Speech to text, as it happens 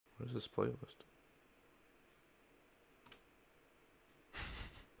What is this playlist?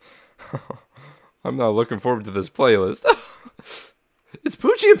 I'm not looking forward to this playlist. It's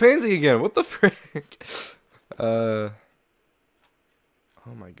Poochie and Pansy again. What the frick? Oh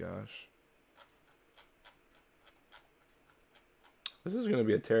my gosh. This is gonna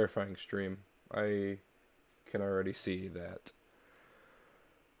be a terrifying stream. I can already see that.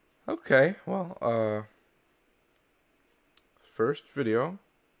 Okay, well, first video.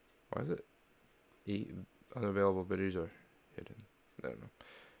 Why is it? Unavailable videos are hidden. I don't know.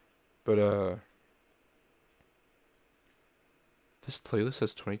 But, this playlist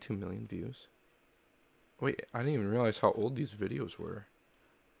has 22 million views. Wait, I didn't even realize how old these videos were.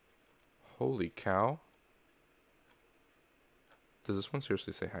 Holy cow. Does this one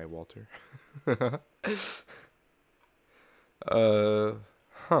seriously say hi, Walter? Huh.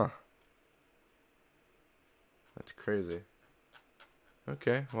 That's crazy.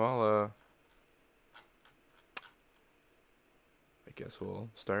 Okay, well, I guess we'll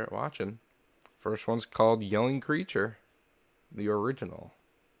start watching. First one's called Yelling Creature, the original.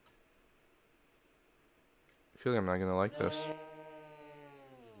 I feel like I'm not gonna like this.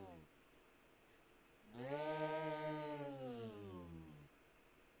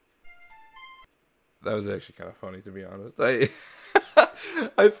 That was actually kind of funny, to be honest.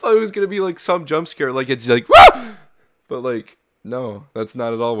 I thought it was gonna be like some jump scare, like it's like, wah! But like, no, that's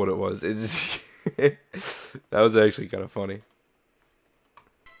not at all what it was. It just that was actually kind of funny.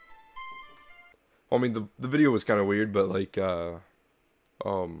 I mean, the video was kind of weird, but like,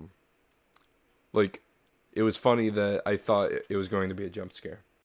 like, it was funny that I thought it was going to be a jump scare.